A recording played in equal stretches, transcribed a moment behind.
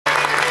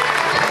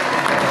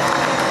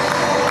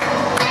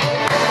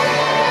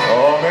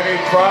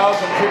trials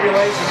and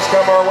tribulations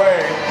come our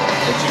way,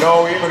 but you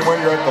know, even when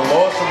you're at the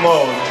lowest of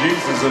lows,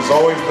 Jesus is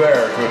always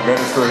there to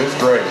administer His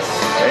grace.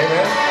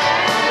 Amen?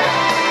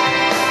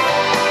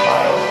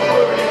 I don't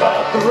worry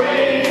about the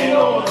rain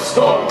or the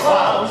storm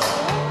clouds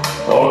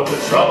or the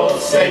trouble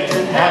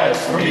Satan has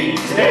for me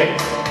today.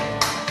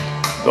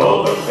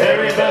 Though the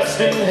very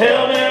best in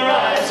hell may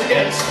rise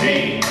against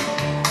me,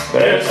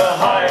 there's a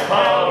higher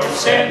power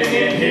standing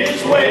in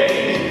His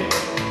way.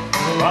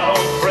 I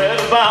don't fret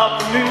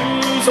about the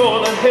news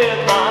or the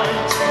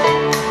headlines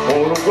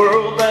or the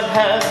world that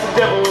has the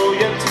devil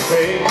yet to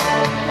pay.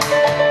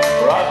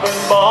 For I've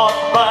been bought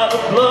by the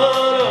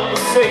blood of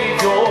the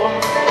Savior,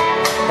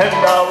 and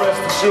I'll rest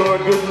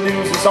assured good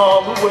news is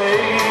on the way.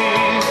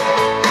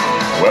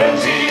 When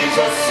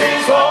Jesus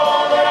is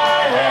all that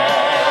I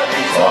have,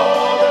 He's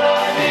all that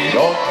I need.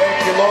 Don't thank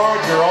you, Lord,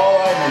 you're all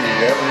I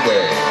need every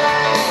day.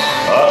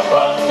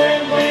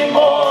 Abundantly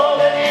more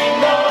than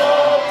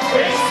enough to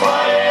face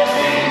my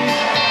enemies.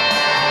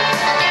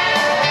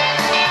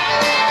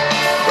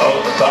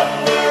 Though the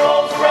thunder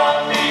rolls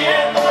around me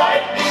and the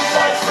lightning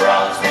flash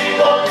surrounds me,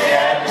 though the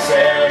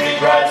adversary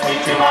drives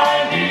me to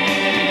my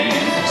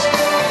knees,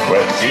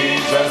 when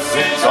Jesus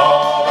is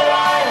all that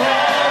I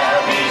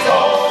have, He's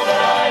all that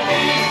I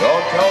need.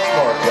 Don't tell us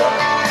more, Jeff.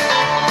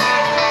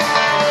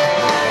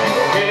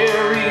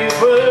 Carry a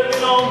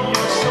burden on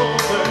your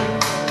shoulder,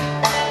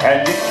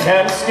 and you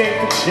can't escape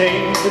the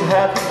chains that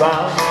have you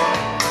bound.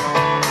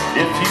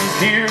 If you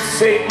hear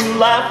Satan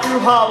laugh through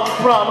hollow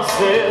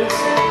promises,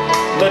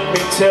 let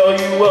me tell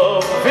you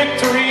of the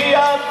victory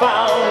I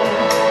found.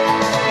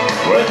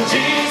 When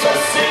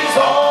Jesus is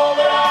all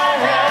that I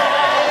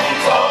have,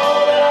 He's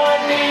all that I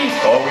need.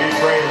 Oh, we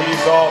pray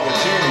He's all that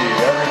you need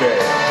every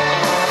day.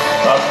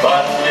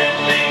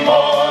 Abundantly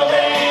more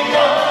than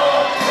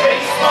enough to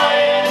face my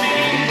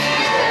enemies.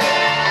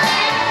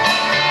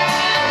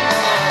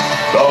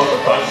 Though the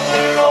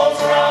thunder rolls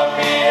around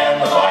me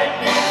and the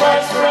lightning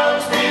flash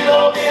surrounds me,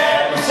 though the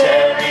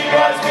adversary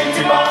drives me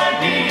to my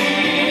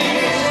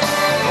knees,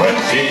 when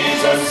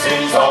Jesus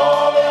is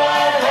all that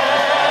I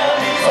have,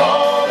 He's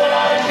all that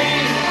I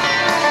need.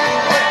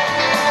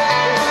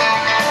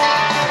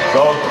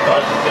 Though the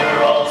thunder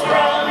rolls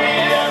around me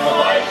and the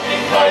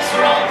lightning flash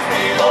surrounds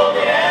me, though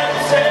the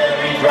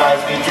adversary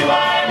drives me to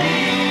my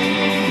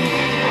knees,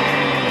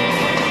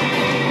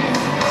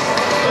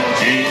 when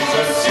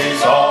Jesus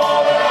is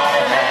all that I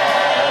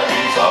have,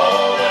 He's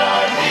all that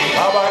I need.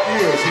 How about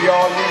you? Is He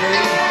all you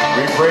need?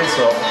 We pray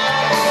so.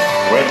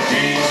 When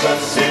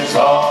Jesus is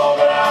all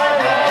that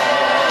I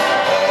have,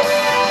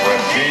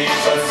 when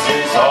Jesus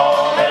is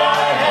all